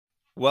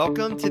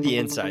Welcome to The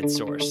Inside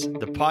Source,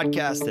 the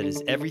podcast that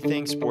is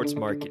everything sports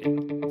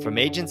marketing. From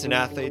agents and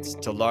athletes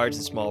to large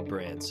and small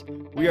brands,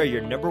 we are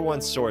your number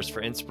one source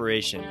for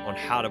inspiration on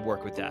how to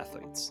work with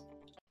athletes.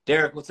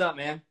 Derrick, what's up,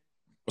 man?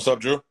 What's up,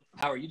 Drew?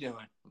 How are you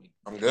doing?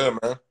 I'm good,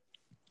 man.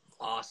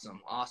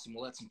 Awesome.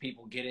 We'll let some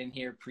people get in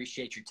here.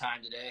 Appreciate your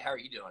time today. How are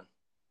you doing?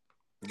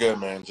 Good,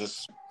 man.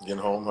 Just getting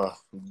home,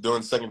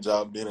 doing second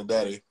job, being a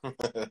daddy.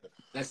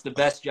 That's the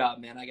best job,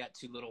 man. I got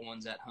two little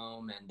ones at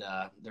home, and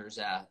there's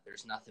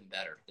nothing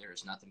better.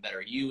 There's nothing better.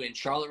 Are you in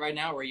Charlotte right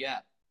now? Where are you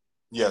at?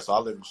 Yes, I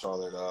live in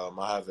Charlotte.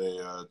 I have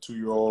a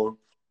 2-year-old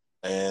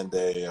and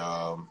a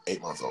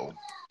 8-month-old.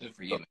 Good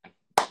for you,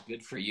 man.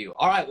 Good for you.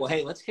 All right, well,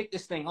 hey, let's kick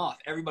this thing off.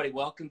 Everybody,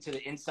 welcome to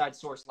the Inside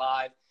Source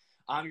Live.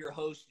 I'm your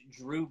host,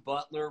 Drew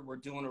Butler. We're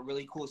doing a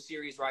really cool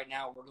series right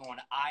now. We're going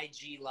to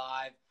IG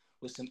Live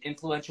with some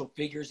influential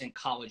figures in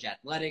college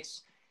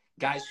athletics,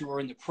 guys who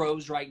are in the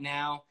pros right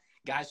now,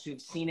 guys who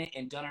have seen it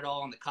and done it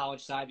all on the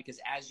college side,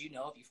 because as you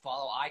know, if you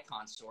follow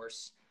Icon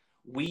Source,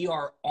 we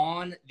are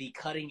on the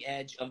cutting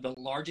edge of the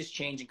largest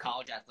change in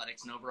college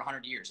athletics in over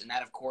 100 years. And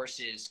that, of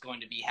course, is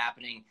going to be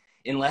happening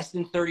in less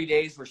than 30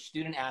 days, where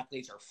student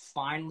athletes are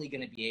finally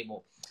going to be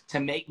able to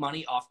make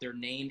money off their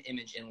name,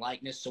 image, and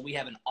likeness. So we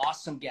have an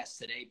awesome guest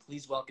today.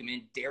 Please welcome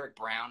in Derrick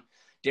Brown.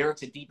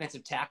 Derrick's a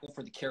defensive tackle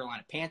for the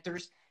Carolina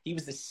Panthers. He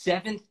was the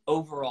 7th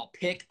overall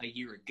pick a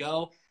year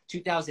ago,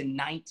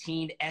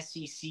 2019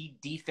 SEC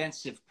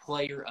Defensive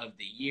Player of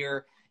the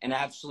Year, an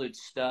absolute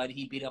stud.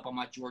 He beat up on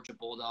my Georgia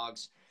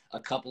Bulldogs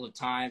a couple of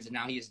times, and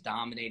now he is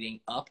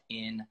dominating up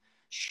in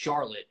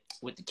Charlotte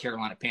with the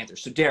Carolina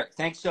Panthers. So, Derrick,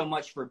 thanks so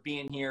much for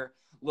being here.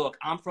 Look,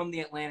 I'm from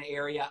the Atlanta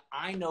area.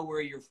 I know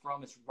where you're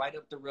from. It's right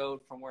up the road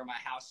from where my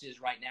house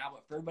is right now.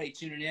 But for everybody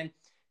tuning in,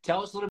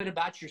 tell us a little bit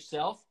about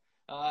yourself.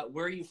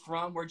 Where are you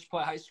from? Where'd you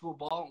play high school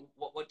ball? And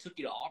what took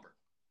you to Auburn?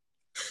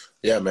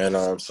 Yeah,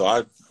 man. So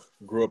I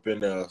grew up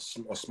in a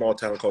small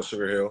town called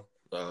Sugar Hill.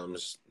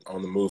 It's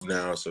on the move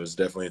now, so it's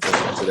definitely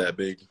to that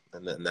big.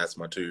 And that's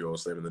my 2-year-old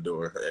slamming the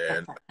door.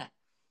 And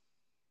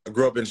I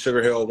grew up in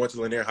Sugar Hill. Went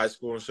to Lanier High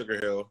School in Sugar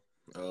Hill.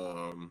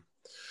 I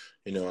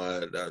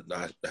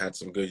had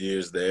some good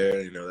years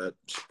there. That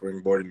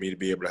springboarded me to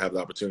be able to have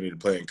the opportunity to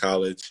play in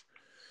college.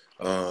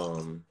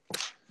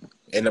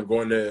 End up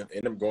going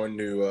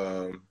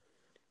to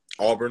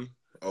Auburn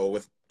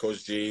with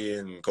Coach G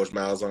and Coach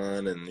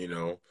Malzahn, and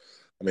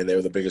they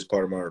were the biggest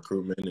part of my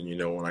recruitment.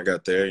 And when I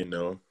got there,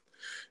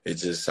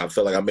 I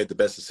felt like I made the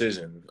best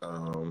decision.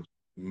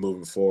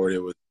 Moving forward,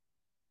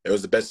 it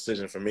was the best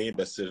decision for me,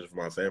 best decision for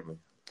my family.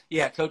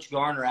 Yeah, Coach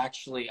Garner,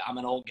 actually, I'm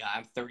an old guy.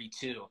 I'm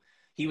 32.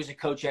 He was a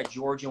coach at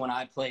Georgia when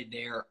I played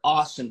there.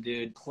 Awesome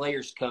dude,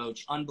 players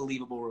coach,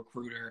 unbelievable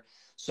recruiter.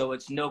 So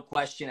it's no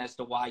question as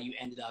to why you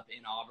ended up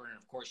in Auburn. And,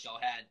 of course, y'all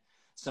had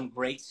some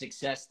great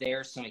success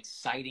there, some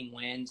exciting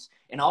wins.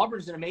 And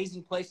Auburn's an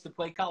amazing place to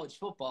play college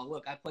football.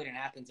 Look, I played in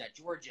Athens at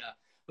Georgia,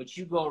 but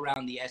you go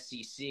around the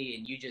SEC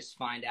and you just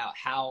find out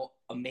how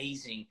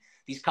amazing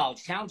these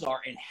college towns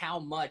are and how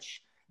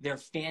much their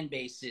fan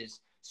bases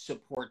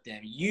support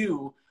them.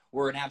 You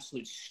were an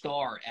absolute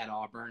star at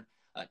Auburn.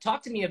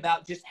 Talk to me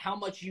about just how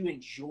much you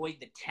enjoyed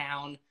the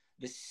town,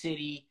 the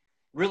city,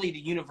 really the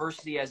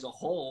university as a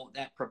whole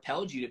that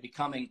propelled you to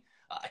becoming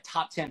a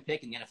top 10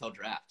 pick in the NFL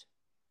draft.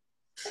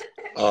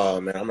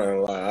 Man, I'm not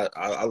gonna lie.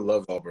 I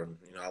love Auburn.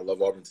 I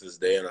love Auburn to this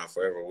day, and I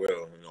forever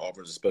will.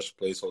 Auburn's a special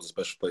place, holds a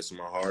special place in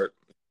my heart,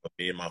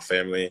 me and my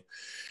family,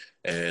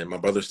 and my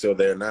brother's still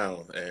there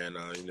now. And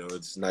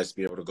it's nice to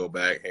be able to go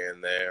back here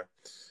and there.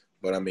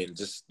 But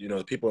just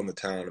the people in the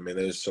town.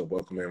 They're just so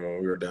welcoming. When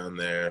we were down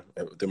there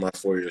through my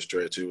 4-year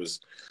stretch, it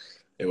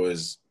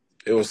was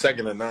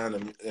second to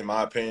none in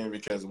my opinion,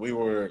 because we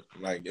were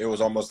like, it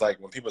was almost like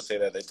when people say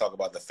that, they talk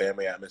about the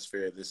family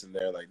atmosphere, this and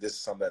there. Like, this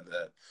is something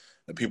that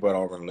the people at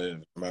Auburn live,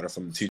 no matter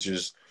from the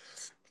teachers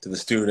to the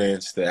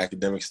students, the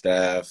academic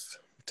staff,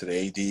 to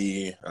the AD.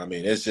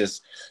 It's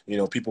just,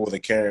 people with the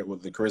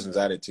charisma's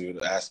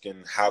attitude,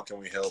 asking, how can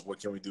we help? What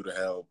can we do to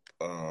help?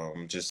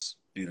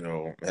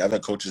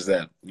 Having coaches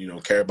that,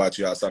 care about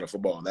you outside of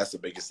football. And that's the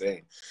biggest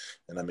thing.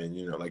 And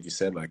like you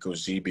said, like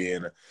Coach G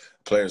being a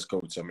player's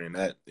coach,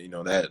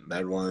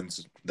 that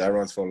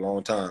runs for a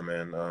long time.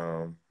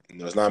 And,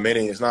 it's not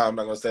many, I'm not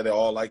going to say they're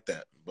all like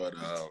that, but,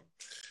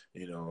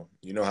 you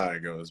know how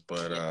it goes.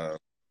 But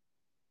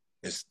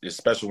it's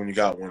special when you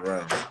got one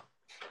round.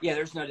 Yeah,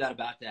 there's no doubt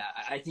about that.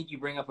 I think you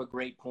bring up a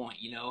great point.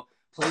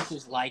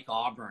 Places like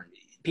Auburn,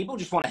 people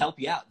just want to help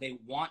you out. They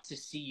want to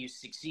see you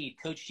succeed.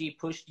 Coach G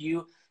pushed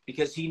you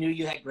because he knew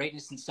you had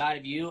greatness inside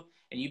of you,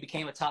 and you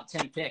became a top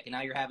 10 pick, and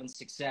now you're having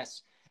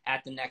success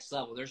at the next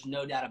level. There's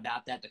no doubt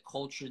about that. The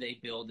culture they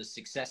build, the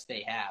success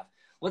they have.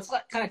 Let's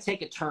kind of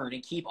take a turn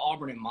and keep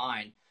Auburn in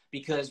mind,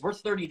 because we're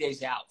 30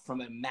 days out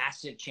from a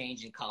massive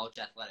change in college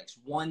athletics,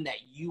 one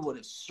that you would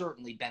have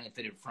certainly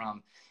benefited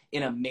from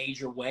in a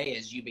major way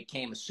as you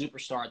became a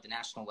superstar at the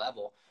national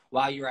level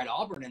while you're at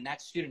Auburn, and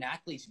that's student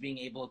athletes being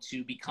able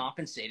to be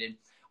compensated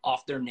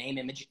off their name,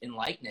 image, and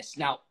likeness.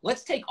 Now,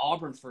 let's take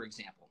Auburn, for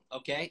example,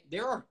 okay?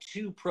 There are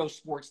 2 pro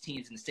sports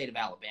teams in the state of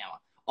Alabama,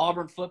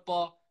 Auburn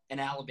football and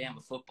Alabama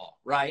football,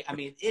 right? I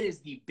mean, it is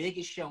the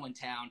biggest show in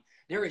town.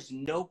 There is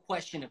no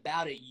question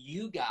about it.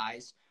 You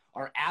guys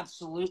are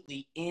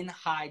absolutely in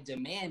high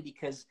demand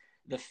because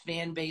the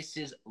fan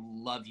bases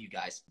love you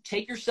guys.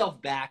 Take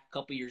yourself back a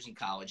couple years in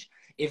college.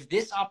 If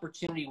this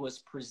opportunity was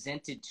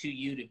presented to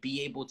you to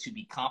be able to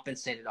be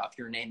compensated off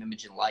your name,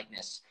 image, and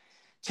likeness,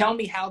 tell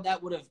me how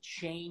that would have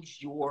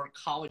changed your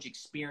college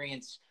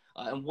experience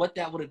and what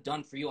that would have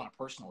done for you on a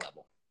personal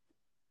level.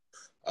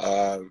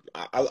 I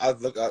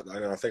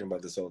think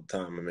about this all the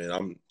time. I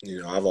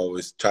mean, I've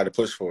always tried to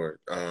push for it.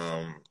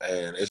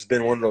 And it's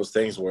been one of those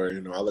things where,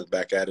 I look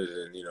back at it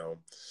and,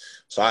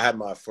 so I had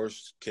my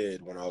first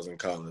kid when I was in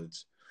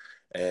college.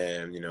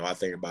 And, I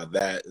think about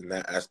that and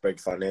that aspect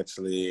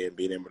financially and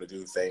being able to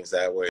do things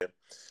that way.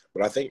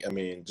 But I think,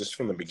 just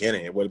from the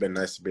beginning, it would have been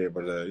nice to be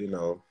able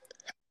to,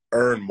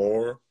 earn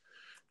more.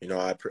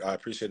 I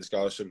appreciate the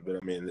scholarship,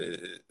 but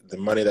the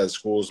money that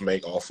schools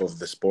make off of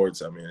the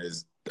sports,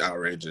 is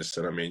outrageous.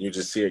 And you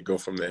just see it go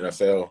from the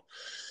NFL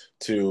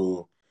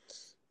to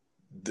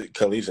the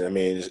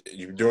collegiate.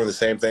 You're doing the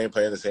same thing,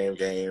 playing the same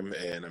game,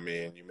 and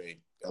you make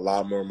a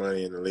lot more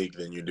money in the league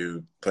than you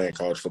do playing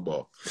college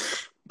football.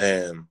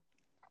 And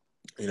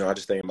I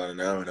just think about it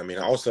now, and I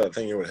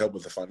think it would help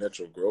with the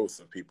financial growth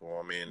of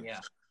people. Yeah.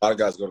 A lot of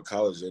guys go to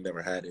college, they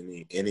never had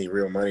any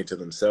real money to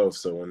themselves.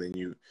 So when then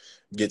you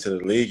get to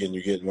the league and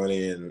you get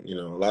money, and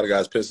a lot of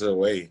guys piss it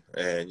away.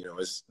 And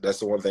that's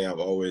the one thing I've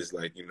always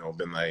been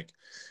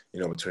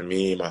between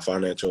me, my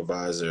financial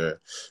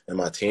advisor, and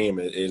my team,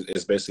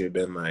 it's basically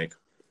been like,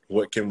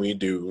 what can we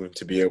do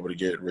to be able to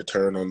get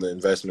return on the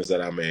investments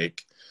that I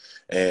make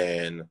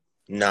and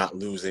not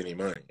lose any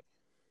money?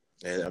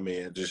 And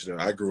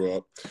I grew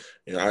up,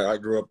 I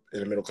grew up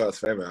in a middle class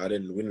family.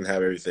 We didn't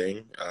have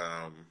everything.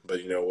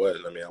 But you know what?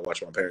 I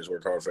watched my parents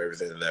work hard for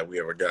everything that we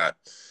ever got.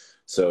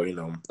 So,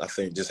 I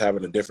think just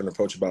having a different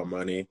approach about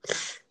money,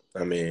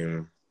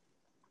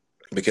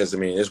 because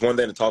it's one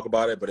thing to talk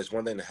about it, but it's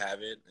one thing to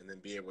have it and then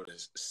be able to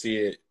see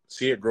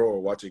it grow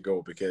or watch it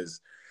go. Because,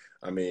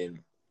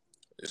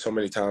 so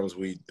many times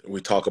we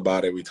talk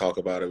about it,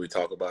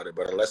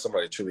 but unless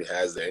somebody truly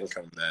has the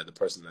income that the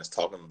person that's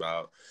talking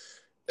about,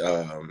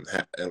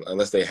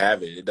 unless they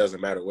have it, it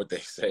doesn't matter what they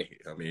say.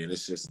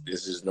 It's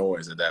just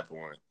noise at that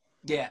point.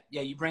 Yeah,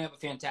 you bring up a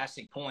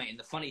fantastic point. And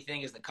the funny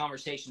thing is the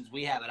conversations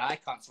we have at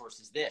Icon Source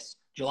is this.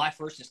 July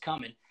 1st is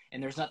coming,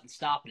 and there's nothing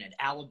stopping it.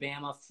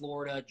 Alabama,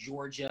 Florida,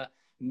 Georgia,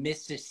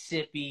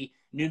 Mississippi,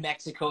 New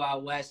Mexico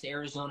out west,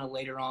 Arizona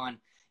later on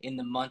in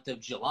the month of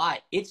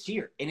July. It's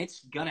here, and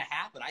it's going to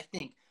happen. I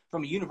think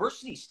from a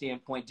university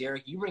standpoint,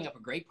 Derrick, you bring up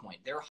a great point.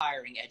 They're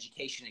hiring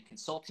education and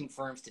consulting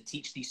firms to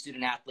teach these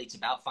student athletes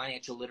about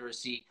financial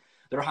literacy.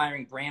 They're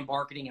hiring brand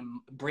marketing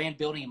and brand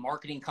building and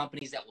marketing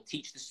companies that will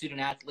teach the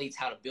student athletes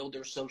how to build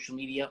their social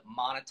media,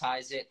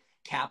 monetize it,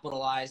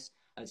 capitalize,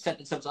 set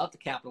themselves up to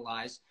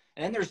capitalize.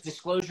 And then there's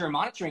disclosure and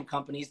monitoring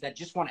companies that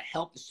just want to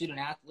help the student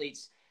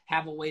athletes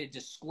have a way to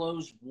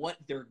disclose what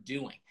they're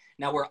doing.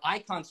 Now, where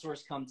Icon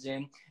Source comes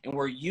in and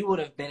where you would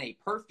have been a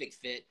perfect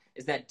fit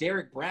is that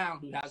Derrick Brown,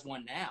 who has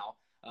one now,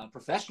 a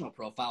professional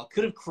profile,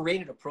 could have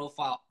created a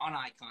profile on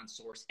Icon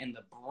Source, and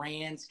the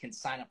brands can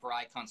sign up for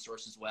Icon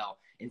Source as well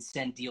and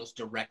send deals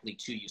directly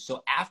to you.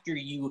 So after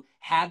you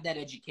have that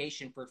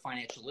education for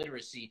financial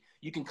literacy,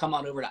 you can come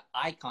on over to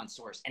Icon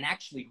Source and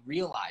actually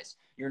realize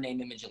your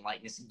name, image, and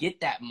likeness.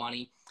 Get that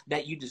money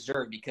that you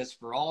deserve, because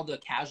for all the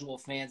casual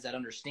fans that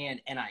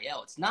understand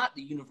NIL, it's not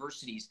the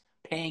universities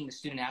paying the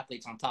student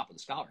athletes on top of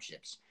the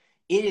scholarships.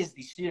 It is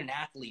the student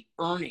athlete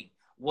earning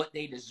what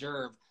they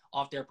deserve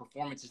off their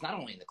performances, not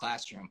only in the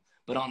classroom,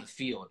 but on the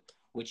field,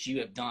 which you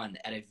have done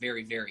at a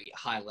very, very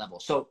high level.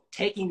 So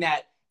taking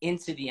that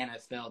into the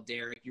NFL,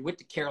 Derrick, you're with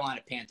the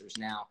Carolina Panthers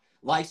now.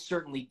 Life's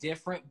certainly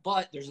different,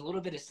 but there's a little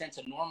bit of sense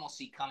of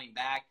normalcy coming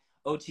back.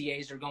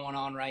 OTAs are going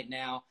on right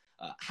now.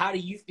 How do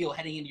you feel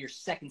heading into your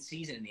second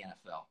season in the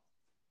NFL?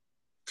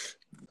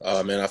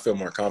 I feel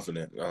more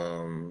confident.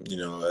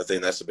 I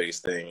think that's the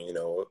biggest thing.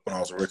 When I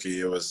was a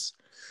rookie, it was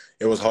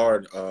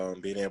hard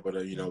being able to,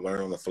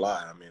 learn on the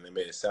fly.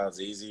 It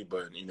sounds easy,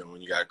 but,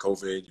 when you got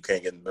COVID, you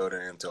can't get in the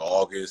building until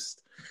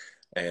August.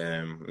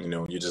 And,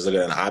 you're just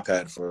looking at an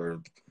iPad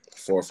for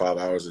 4 or 5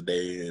 hours a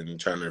day and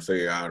trying to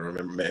figure out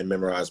and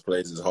memorize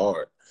plays is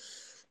hard.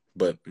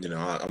 But,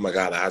 I'm a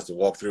guy that has to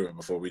walk through it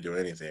before we do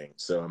anything.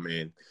 So,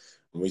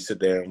 when we sit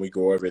there and we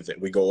go over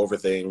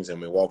things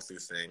and we walk through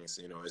things,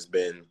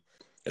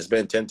 it's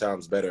been 10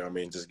 times better.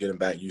 Just getting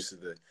back used to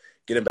the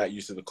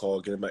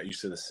call, getting back used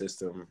to the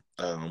system,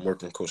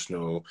 working with Coach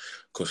Snow,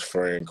 Coach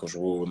Frank, Coach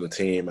Rule, and the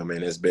team.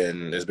 It's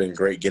been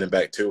great getting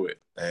back to it.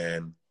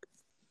 And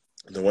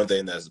the one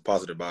thing that's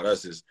positive about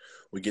us is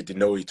we get to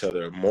know each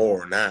other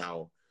more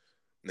now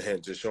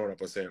than just showing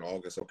up and saying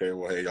August, okay,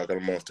 well, hey, y'all got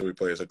a month till we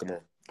play, so come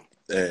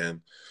on.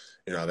 And,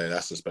 I think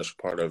that's the special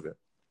part of it.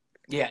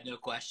 Yeah, no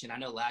question. I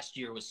know last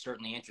year was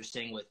certainly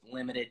interesting with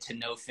limited to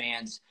no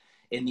fans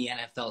in the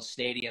NFL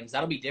stadiums.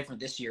 That'll be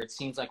different this year. It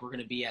seems like we're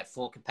going to be at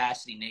full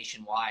capacity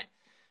nationwide.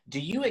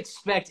 Do you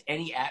expect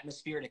any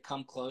atmosphere to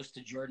come close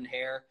to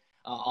Jordan-Hare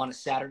on a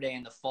Saturday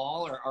in the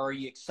fall, or are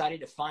you excited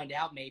to find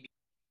out maybe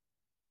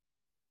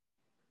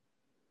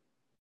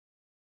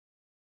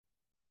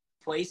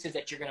places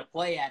that you're going to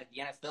play at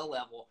the NFL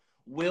level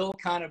will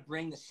kind of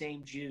bring the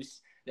same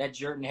juice that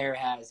Jordan-Hare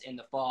has in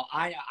the fall?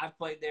 I've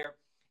played there.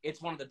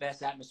 It's one of the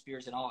best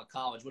atmospheres in all of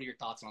college. What are your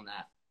thoughts on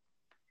that?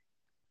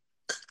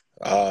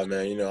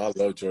 Man, I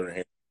love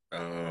Jordan-Hare.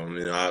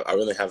 I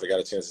really haven't got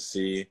a chance to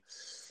see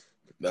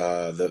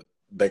the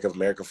Bank of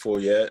America full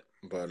yet,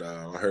 but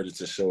I heard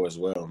it's a show as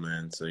well,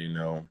 man. So,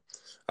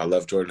 I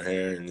love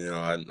Jordan-Hare,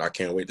 and, I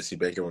can't wait to see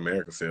Bank of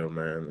America field,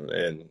 man,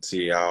 and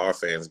see how our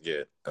fans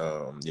get.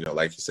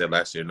 Like you said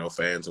last year, no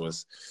fans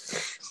was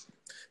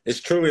 – it's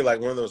truly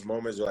like one of those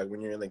moments where, like, when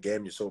you're in the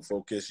game, you're so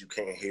focused, you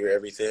can't hear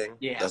everything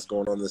that's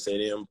going on in the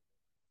stadium.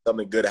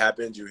 Something good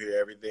happens, you hear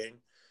everything.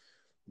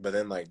 But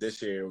then, like,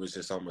 this year, it was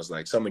just almost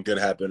like something good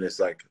happened. It's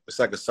like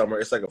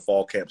a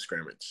fall camp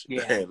scrimmage.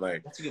 Yeah, and,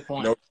 like, that's a good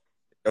point.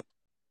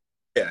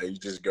 You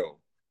just go.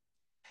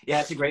 Yeah,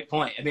 that's a great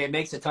point. I mean, it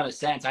makes a ton of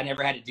sense. I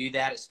never had to do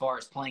that as far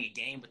as playing a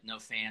game with no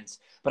fans,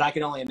 but I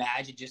can only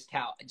imagine just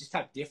how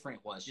different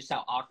it was, just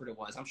how awkward it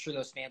was. I'm sure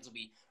those fans will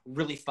be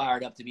really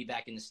fired up to be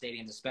back in the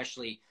stadiums,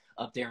 especially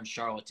up there in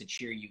Charlotte, to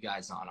cheer you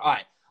guys on. All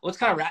right, let's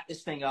kind of wrap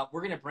this thing up. We're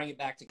going to bring it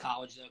back to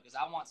college, though, because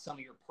I want some of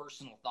your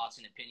personal thoughts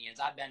and opinions.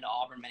 I've been to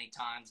Auburn many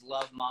times,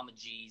 love Mama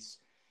G's.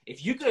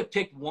 If you could have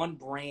picked one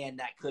brand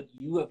that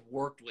you have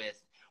worked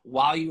with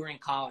while you were in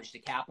college to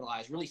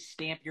capitalize, really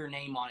stamp your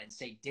name on it and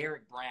say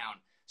Derrick Brown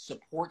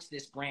supports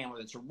this brand,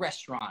 whether it's a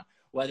restaurant,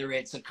 whether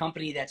it's a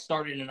company that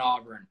started in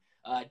Auburn.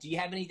 Do you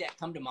have any that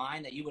come to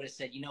mind that you would have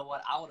said, you know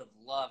what, I would have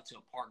loved to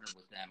have partnered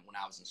with them when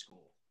I was in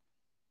school?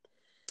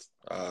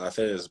 I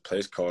think there's a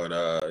place called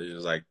it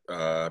was like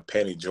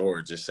Panny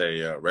George. It's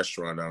a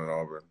restaurant down in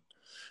Auburn,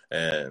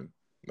 and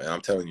man,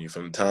 I'm telling you,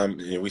 from the time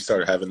we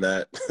started having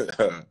that,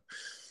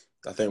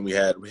 I think we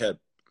had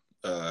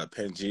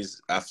Panny G's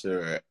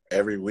after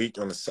every week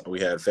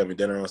we had family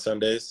dinner on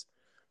Sundays.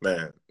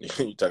 Man,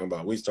 you talking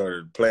about we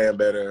started playing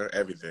better,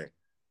 everything.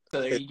 So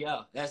there you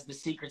go. That's the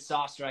secret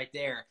sauce right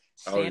there.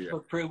 Stamp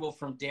approval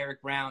from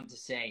Derrick Brown to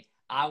say,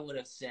 I would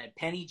have said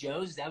Penny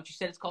Joe's. Is that what you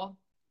said it's called?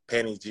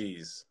 Panny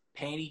G's.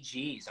 Panny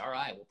G's. All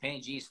right. Well,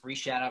 Panny G's, free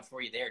shout out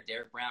for you there.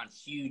 Derrick Brown,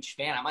 huge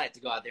fan. I might have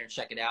to go out there and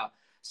check it out,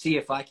 see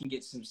if I can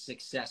get some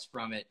success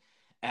from it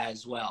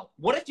as well.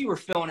 What if you were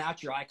filling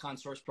out your Icon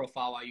Source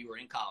profile while you were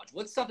in college?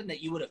 What's something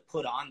that you would have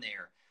put on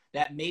there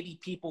that maybe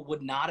people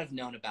would not have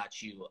known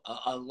about you,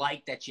 a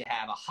like that you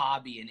have, a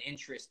hobby, an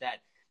interest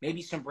that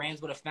maybe some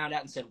brands would have found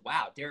out and said,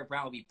 wow, Derrick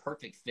Brown would be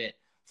perfect fit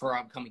for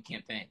our upcoming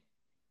campaign?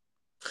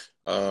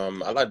 I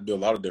like to do a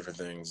lot of different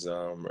things.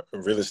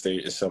 Real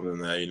estate is something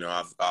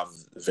that,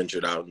 I've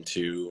ventured out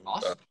into.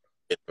 Awesome.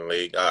 In the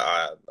league.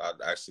 I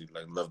actually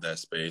love that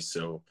space.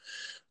 So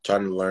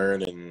trying to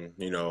learn and,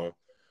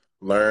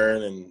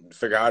 learn and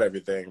figure out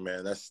everything,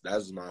 man.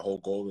 That's my whole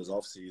goal this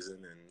off season.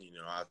 And,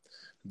 I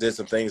did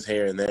some things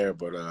here and there,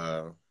 but,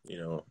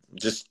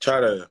 just try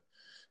to,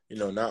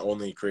 not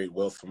only create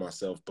wealth for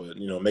myself, but,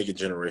 make it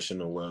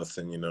generational wealth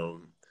and,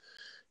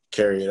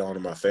 carry it on to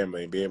my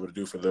family and be able to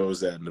do for those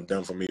that have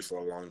done for me for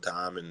a long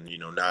time and,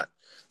 not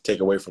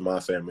take away from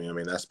my family. I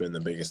mean, that's been the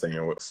biggest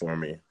thing for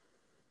me.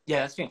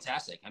 Yeah, that's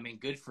fantastic. I mean,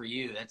 good for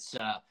you. That's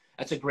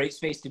a great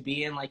space to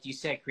be in. Like you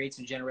said, create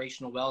some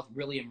generational wealth,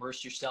 really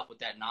immerse yourself with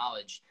that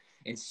knowledge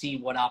and see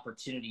what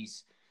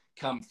opportunities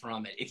come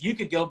from it. If you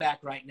could go back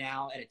right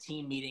now at a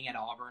team meeting at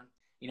Auburn,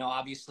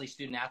 obviously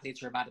student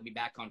athletes are about to be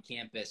back on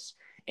campus,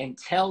 and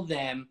tell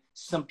them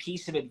some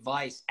piece of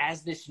advice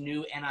as this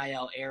new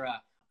NIL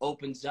era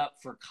opens up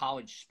for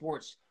college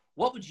sports,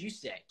 what would you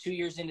say? 2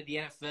 years into the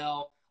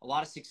NFL, a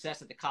lot of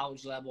success at the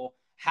college level.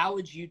 How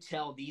would you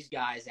tell these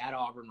guys at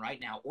Auburn right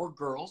now, or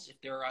girls, if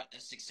they're a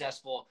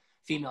successful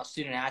female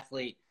student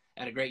athlete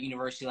at a great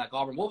university like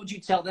Auburn, what would you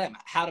tell them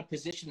how to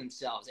position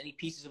themselves? Any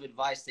pieces of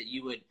advice that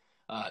you would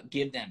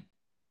give them?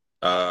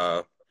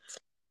 I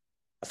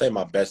think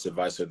my best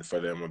advice for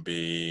them would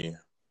be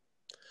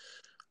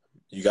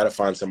you got to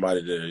find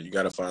somebody to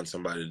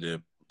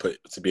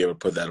be able to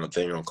put that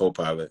thing on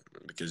co-pilot,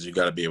 because you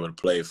got to be able to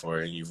play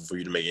for it and for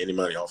you to make any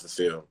money off the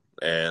field.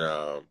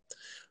 And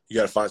you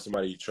got to find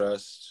somebody you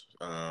trust.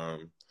 I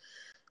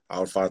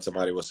would find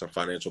somebody with some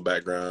financial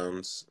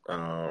backgrounds.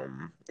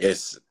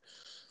 It's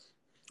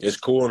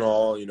cool and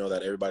all,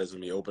 that everybody's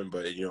gonna be open,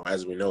 but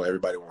as we know,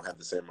 everybody won't have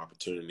the same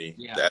opportunity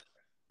that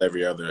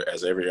every other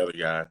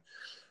guy.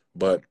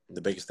 But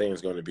the biggest thing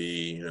is going to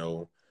be,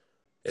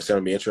 it's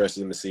going to be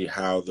interesting to see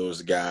how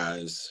those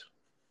guys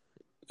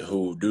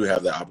who do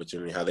have that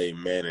opportunity, how they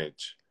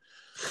manage,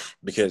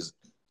 because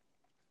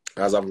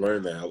as I've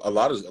learned that a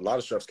lot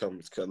of stress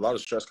comes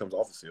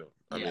off the field.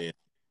 I mean,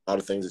 a lot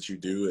of things that you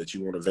do that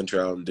you want to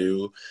venture out and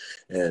do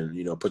and,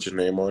 put your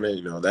name on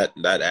it,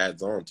 that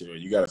adds on to it.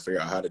 You got to figure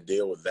out how to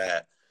deal with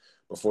that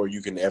before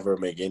you can ever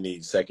make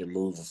any second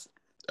move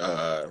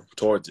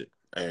towards it.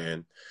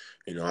 And,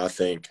 I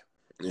think,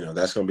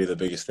 that's going to be the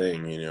biggest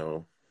thing,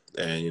 and,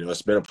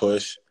 it's been a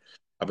push.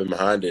 I've been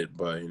behind it,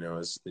 but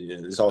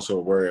it's also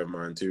a worry of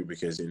mine too,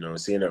 because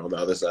seeing it on the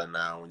other side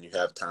now, when you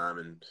have time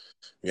and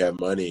you have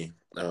money,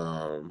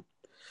 no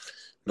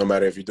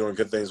matter if you're doing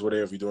good things with it,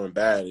 or if you're doing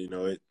bad,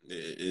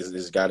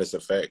 it's got its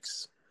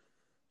effects.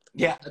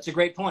 Yeah, that's a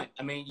great point.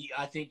 I mean,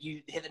 I think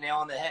you hit the nail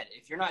on the head.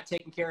 If you're not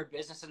taking care of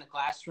business in the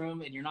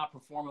classroom and you're not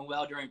performing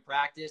well during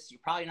practice,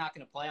 you're probably not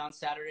going to play on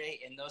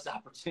Saturday, and those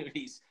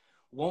opportunities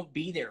won't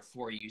be there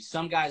for you.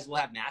 Some guys will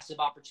have massive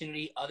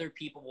opportunity. Other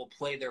people will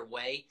play their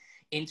way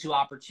into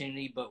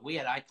opportunity. But we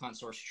at Icon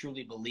Source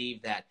truly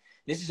believe that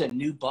this is a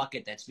new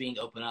bucket that's being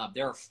opened up.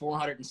 There are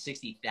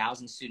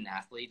 460,000 student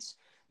athletes.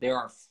 There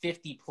are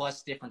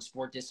 50-plus different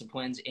sport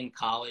disciplines in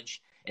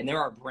college. And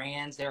there are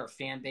brands, there are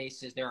fan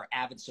bases, there are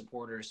avid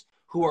supporters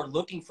who are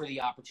looking for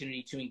the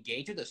opportunity to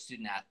engage with those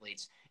student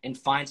athletes and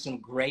find some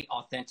great,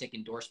 authentic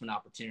endorsement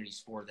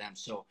opportunities for them.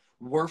 So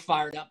we're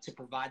fired up to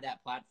provide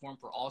that platform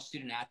for all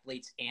student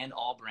athletes and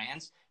all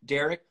brands.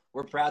 Derrick,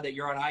 we're proud that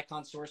you're on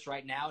Icon Source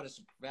right now as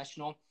a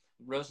professional,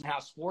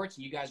 Rosenhaus Sports,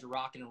 and you guys are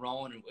rocking and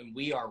rolling, and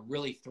we are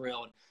really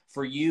thrilled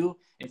for you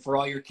and for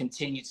all your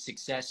continued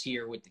success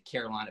here with the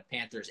Carolina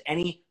Panthers.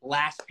 Any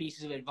last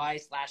pieces of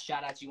advice, last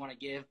shout-outs you want to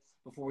give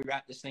before we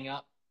wrap this thing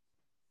up?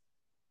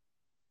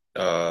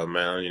 Man,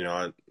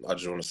 I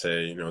just want to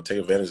say, take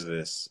advantage of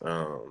this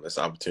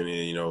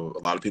opportunity. A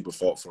lot of people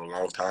fought for a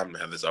long time to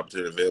have this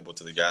opportunity available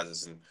to the guys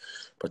that's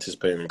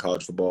participating in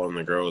college football and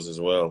the girls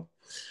as well.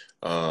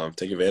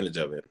 Take advantage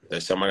of it.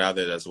 There's somebody out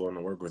there that's willing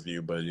to work with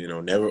you, but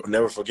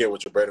never forget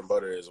what your bread and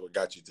butter is, what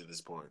got you to this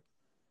point.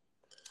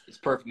 It's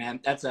perfect, man.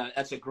 That's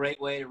a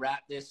great way to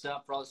wrap this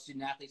up for all the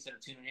student athletes that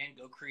are tuning in.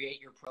 Go create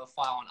your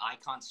profile on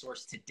Icon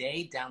Source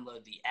today.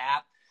 Download the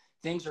app.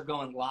 Things are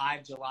going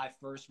live July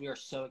 1st. We are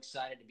so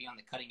excited to be on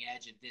the cutting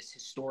edge of this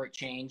historic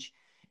change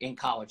in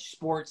college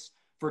sports.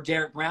 For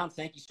Derrick Brown,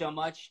 thank you so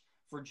much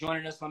for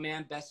joining us, my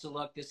man. Best of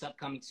luck this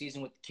upcoming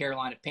season with the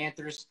Carolina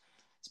Panthers.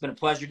 It's been a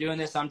pleasure doing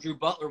this. I'm Drew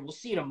Butler. We'll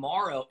see you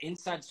tomorrow,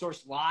 Inside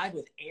Source Live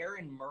with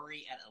Aaron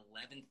Murray at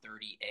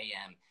 11:30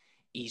 a.m.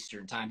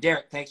 Eastern Time.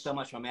 Derrick, thanks so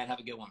much, my man. Have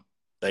a good one.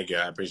 Thank you.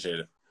 I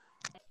appreciate it.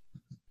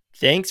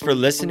 Thanks for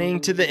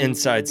listening to The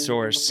Inside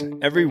Source.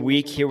 Every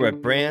week, hear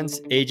what brands,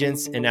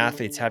 agents, and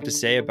athletes have to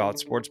say about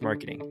sports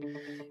marketing.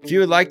 If you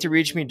would like to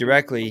reach me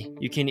directly,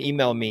 you can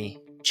email me,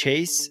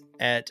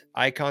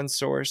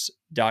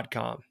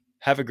 chase@iconsource.com.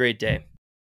 Have a great day.